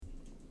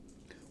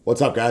What's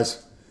up,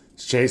 guys?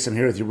 It's Chase. I'm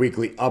here with your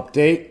weekly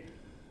update,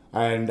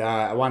 and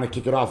I want to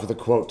kick it off with a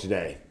quote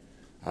today.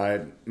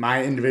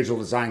 My individual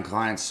design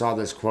clients saw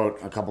this quote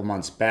a couple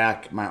months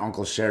back. My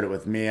uncle shared it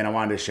with me, and I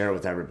wanted to share it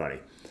with everybody.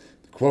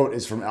 The quote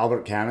is from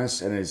Albert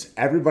Camus, and it is,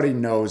 "Everybody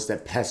knows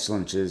that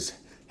pestilences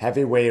have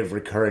a way of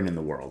recurring in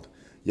the world,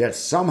 yet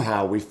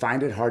somehow we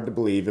find it hard to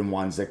believe in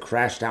ones that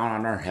crash down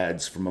on our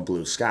heads from a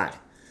blue sky.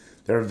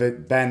 There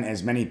have been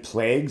as many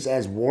plagues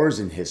as wars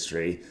in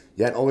history,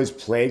 yet always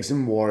plagues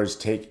and wars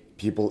take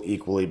people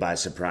equally by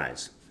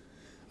surprise."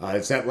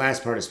 It's that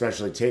last part,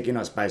 especially taking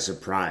us by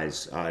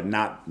surprise,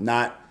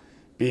 not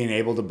being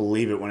able to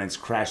believe it when it's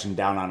crashing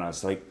down on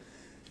us. Like,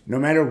 no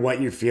matter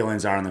what your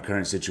feelings are in the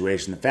current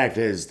situation, the fact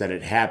is that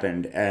it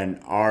happened, and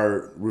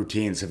our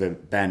routines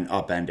have been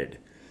upended.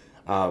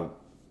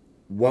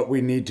 What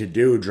we need to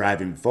do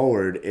driving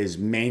forward is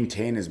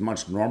maintain as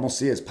much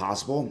normalcy as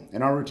possible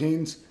in our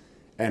routines.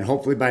 And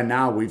hopefully by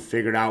now we've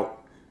figured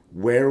out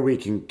where we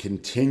can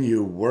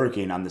continue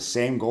working on the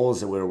same goals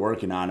that we were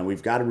working on, and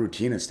we've got a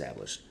routine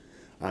established.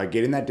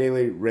 Getting that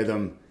daily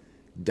rhythm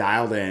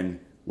dialed in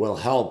will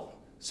help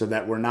so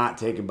that we're not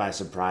taken by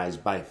surprise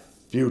by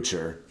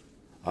future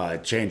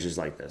changes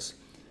like this.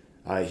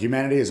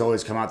 Humanity has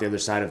always come out the other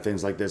side of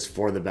things like this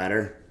for the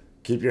better.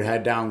 Keep your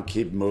head down,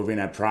 keep moving.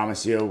 I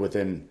promise you,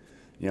 within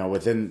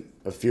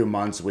a few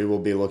months, we will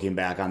be looking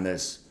back on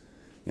this,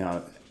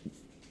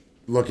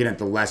 looking at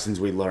the lessons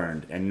we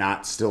learned and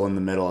not still in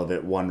the middle of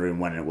it wondering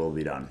when it will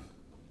be done.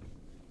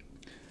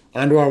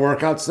 On to our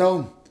workouts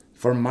though.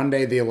 For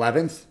Monday the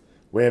 11th,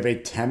 we have a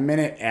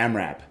 10-minute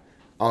AMRAP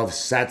of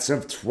sets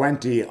of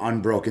 20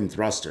 unbroken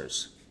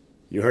thrusters.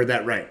 You heard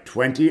that right,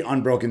 20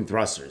 unbroken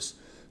thrusters.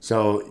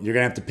 So you're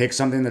gonna have to pick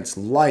something that's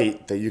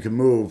light that you can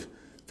move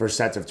for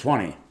sets of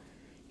 20.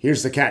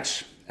 Here's the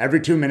catch.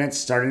 Every 2 minutes,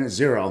 starting at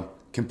 0,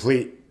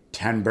 complete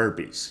 10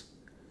 burpees.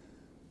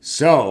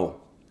 So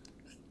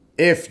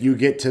if you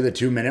get to the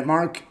 2-minute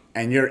mark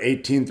and you're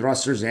 18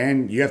 thrusters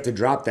in, you have to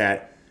drop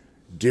that,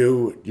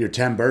 do your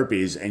 10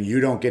 burpees, and you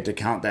don't get to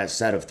count that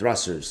set of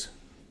thrusters.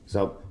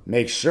 So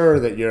make sure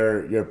that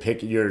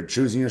you're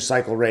choosing your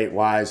cycle rate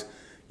wise,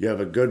 you have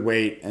a good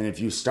weight, and if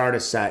you start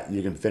a set,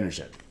 you can finish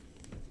it.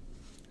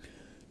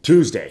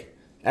 Tuesday,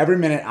 every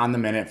minute on the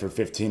minute for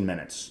 15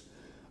 minutes.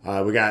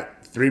 We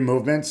got 3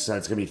 movements, so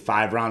it's gonna be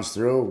 5 rounds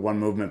through, 1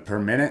 movement per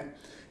minute.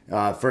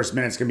 First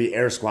minute's gonna be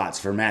air squats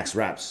for max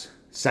reps.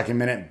 Second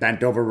minute,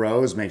 bent over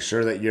rows. Make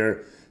sure that you're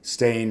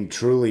staying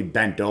truly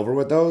bent over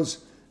with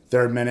those.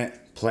 Third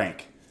minute,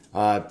 plank.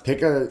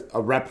 Pick a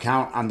rep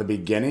count on the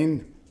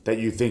beginning that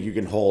you think you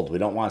can hold. We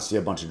don't want to see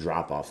a bunch of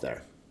drop off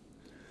there.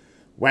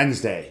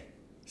 Wednesday,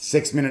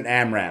 6-minute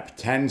AMRAP,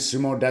 10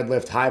 sumo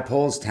deadlift high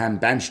pulls, 10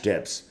 bench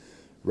dips.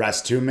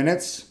 Rest 2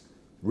 minutes,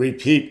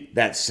 repeat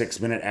that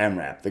 6-minute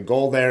AMRAP. The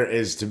goal there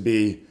is to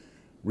be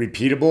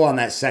repeatable on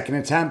that second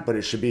attempt, but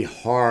it should be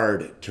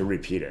hard to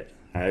repeat it.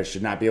 It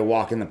should not be a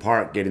walk in the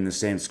park getting the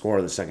same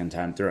score the second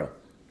time through.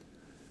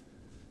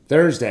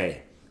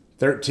 Thursday,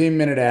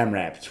 13-minute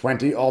AMRAP,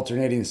 20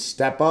 alternating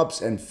step-ups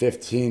and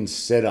 15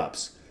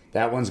 sit-ups.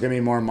 That one's going to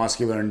be more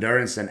muscular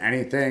endurance than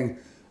anything.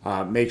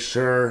 Make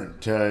sure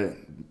to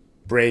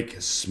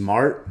break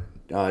smart.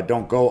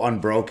 Don't go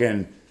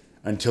unbroken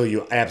until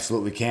you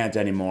absolutely can't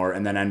anymore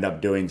and then end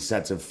up doing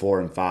sets of 4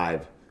 and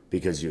 5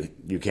 because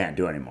you can't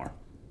do anymore.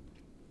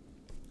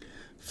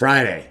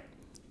 Friday,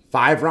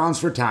 5 rounds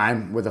for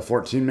time with a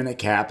 14-minute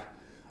cap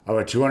of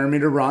a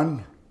 200-meter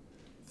run,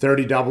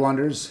 30 double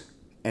unders,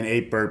 and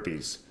 8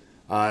 burpees.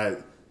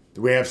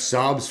 We have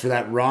subs for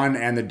that run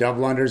and the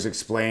double unders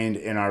explained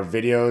in our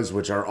videos,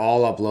 which are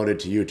all uploaded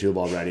to YouTube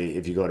already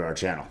if you go to our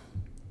channel.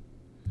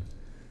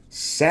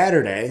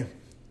 Saturday,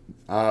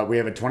 we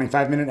have a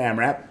 25-minute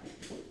AMRAP,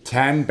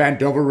 10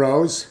 bent over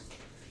rows,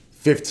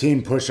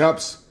 15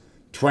 push-ups,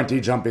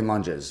 20 jumping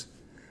lunges.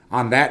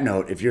 On that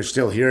note, if you're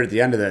still here at the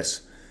end of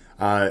this,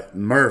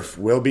 Murph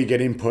will be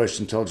getting pushed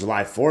until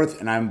July 4th,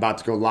 and I'm about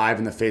to go live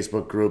in the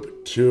Facebook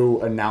group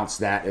to announce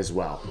that as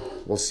well.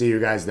 We'll see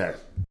you guys there.